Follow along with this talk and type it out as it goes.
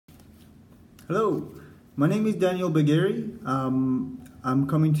Hello, my name is Daniel Bagheri. I'm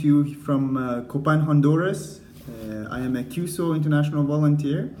coming to you from Copan, Honduras. I am a Cuso International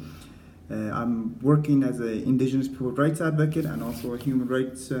volunteer. I'm working as an indigenous people rights advocate and also a human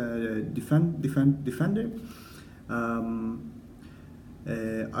rights defender.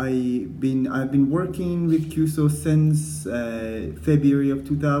 I've been working with Cuso since February of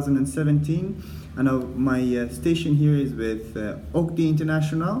 2017, and my station here is with Cuso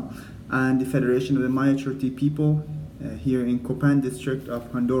International and the Federation of the Maya Chorti people here in Copan district of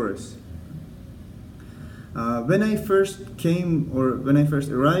Honduras. When I first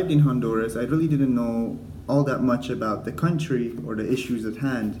arrived in Honduras, I really didn't know all that much about the country or the issues at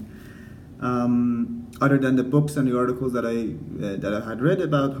hand. Other than the books and the articles that I had read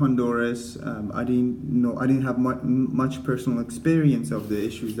about Honduras, I didn't have much personal experience of the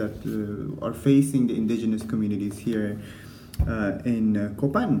issues that are facing the indigenous communities here in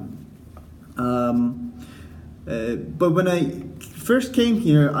Copan. But when I first came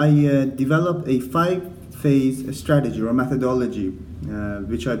here, I developed a 5-phase strategy or methodology,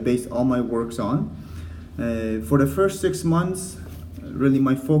 which I based all my works on. For the first 6 months, really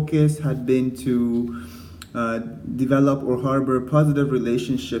my focus had been to develop or harbor positive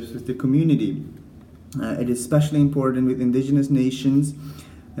relationships with the community. It is especially important with indigenous nations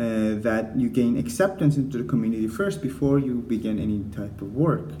that you gain acceptance into the community first before you begin any type of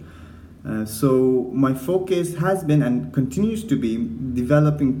work. So my focus has been and continues to be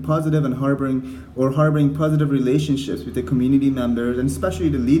developing positive and harboring positive relationships with the community members and especially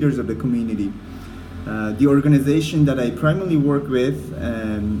the leaders of the community. The organization that I primarily work with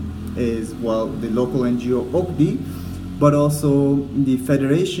is, well, the local NGO OCDI, but also the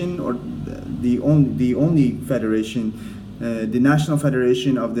federation, or the only federation, the National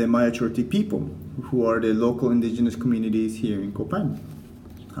Federation of the Maya Chorti people, who are the local indigenous communities here in Copan.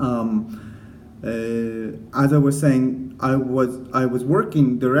 As I was saying, I was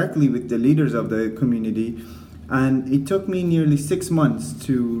working directly with the leaders of the community, and it took me nearly 6 months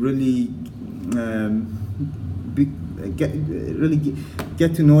to really get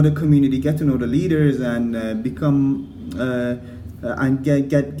to know the community, get to know the leaders, and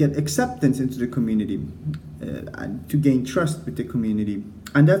get acceptance into the community, and to gain trust with the community.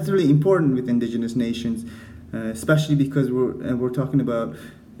 And that's really important with indigenous nations, especially because we're talking about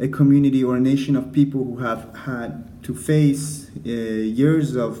a community or a nation of people who have had to face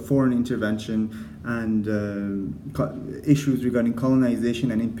years of foreign intervention and issues regarding colonization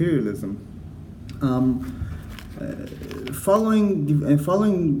and imperialism.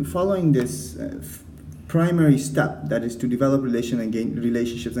 Following this primary step, that is to develop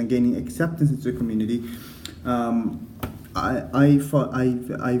relationships and gaining acceptance into the community, I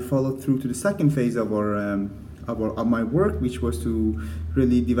followed through to the second phase of my work, which was to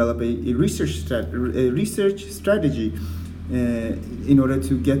really develop a research strategy in order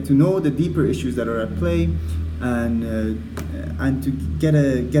to get to know the deeper issues that are at play, and to get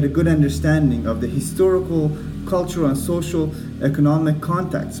a good understanding of the historical, cultural, and social economic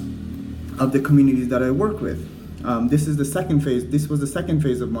context of the communities that I work with. This is the second phase. This was the second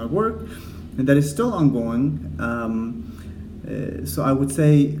phase of my work, and that is still ongoing. So I would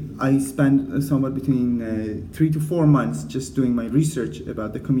say I spent somewhat between 3 to 4 months just doing my research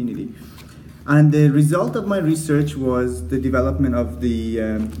about the community. And the result of my research was the development of the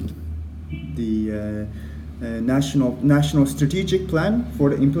national strategic plan for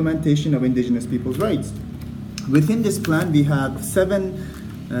the implementation of indigenous people's rights. Within this plan, we have seven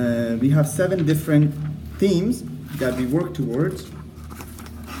different themes that we work towards.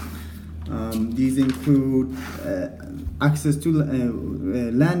 These include access to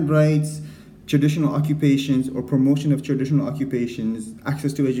land rights, traditional occupations or promotion of traditional occupations,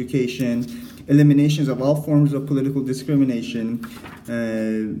 access to education, eliminations of all forms of political discrimination,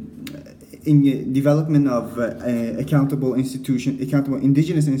 in development of accountable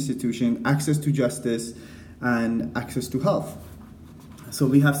indigenous institution, access to justice, and access to health. So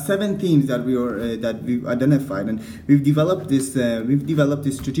we have 7 themes that we've identified, and we've developed this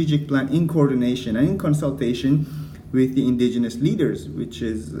strategic plan in coordination and in consultation with the indigenous leaders, which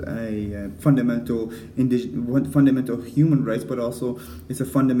is a fundamental human rights, but also it's a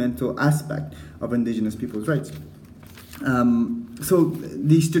fundamental aspect of indigenous people's rights. So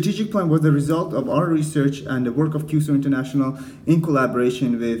the strategic plan was the result of our research and the work of Cuso International in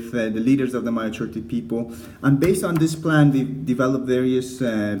collaboration with the leaders of the Maya Chorti people. And based on this plan, we developed various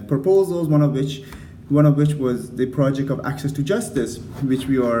proposals, one of which was the project of access to justice, which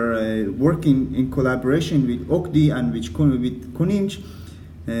we are working in collaboration with OCDI and with CUNIMCH,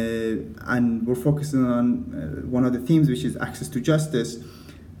 and we're focusing on one of the themes, which is access to justice.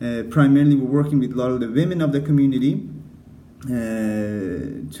 Primarily, we're working with a lot of the women of the community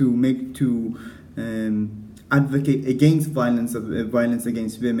to advocate against violence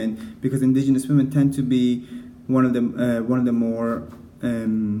against women, because Indigenous women tend to be one of the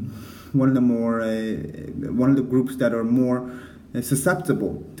groups that are more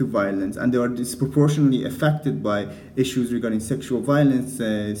susceptible to violence, and they are disproportionately affected by issues regarding sexual violence,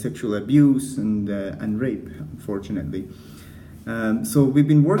 sexual abuse, and rape, unfortunately. So we've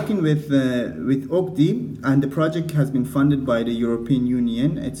been working with OCDI, and the project has been funded by the European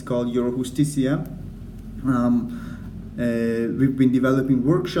Union. It's called Eurojusticia. We've been developing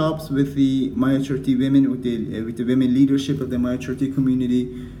workshops with the Maya Chorti women, with the women leadership of the Maya Chorti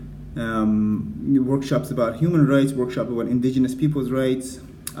community. Workshops about human rights, workshops about Indigenous people's rights.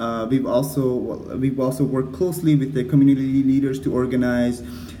 We've also worked closely with the community leaders to organize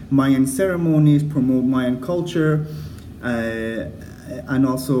Mayan ceremonies, promote Mayan culture, and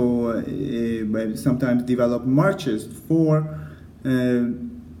also sometimes develop marches for.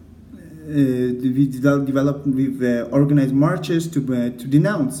 We've organized marches to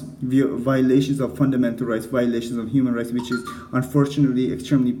denounce violations of fundamental rights, violations of human rights, which is unfortunately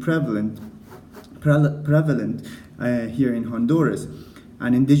extremely prevalent here in Honduras.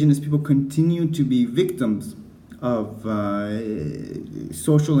 And Indigenous people continue to be victims of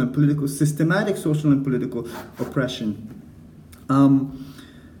systematic social and political oppression.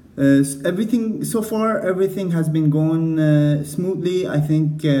 Everything has been going smoothly. I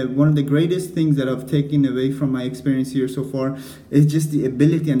think one of the greatest things that I've taken away from my experience here so far is just the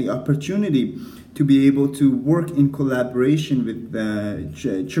ability and the opportunity to be able to work in collaboration with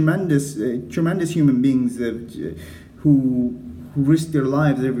tremendous human beings who risk their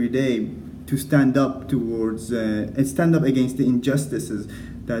lives every day to stand up against the injustices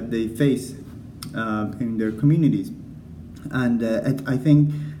that they face in their communities. And I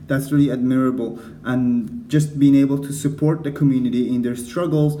think that's really admirable, and just being able to support the community in their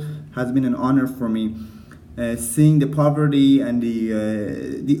struggles has been an honor for me. Seeing the poverty and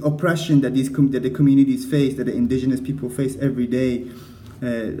the oppression that the communities face, that the Indigenous people face every day,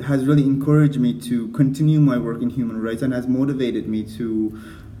 has really encouraged me to continue my work in human rights, and has motivated me to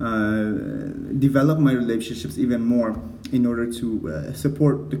develop my relationships even more in order to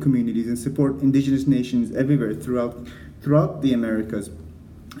support the communities and support Indigenous nations everywhere throughout the Americas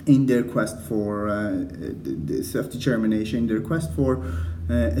in their quest for self-determination, in their quest for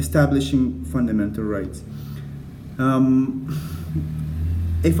establishing fundamental rights.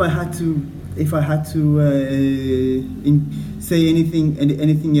 If I had to say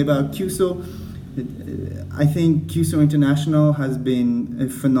anything about Cuso, I think Cuso International has been a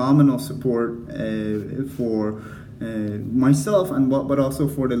phenomenal support for myself, but also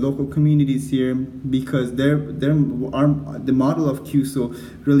for the local communities here, because the model of Cuso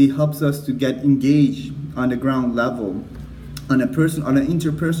really helps us to get engaged on the ground level, on an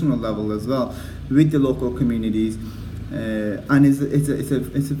interpersonal level as well, with the local communities, and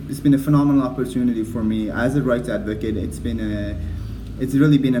it's been a phenomenal opportunity for me as a rights advocate. It's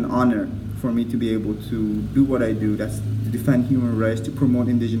really been an honor for me to be able to do what I do. That's to defend human rights, to promote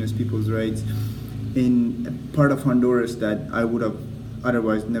Indigenous people's rights in a part of Honduras that I would have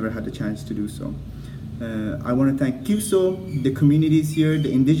otherwise never had the chance to do so. I want to thank Cuso, the communities here, the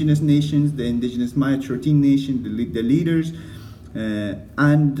Indigenous nations, the Indigenous Maya Chorti Nation, the leaders,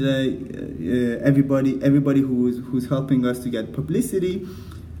 and everybody who's helping us to get publicity.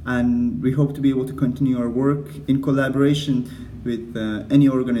 And we hope to be able to continue our work in collaboration with any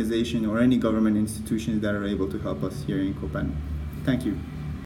organization or any government institutions that are able to help us here in Copan. Thank you.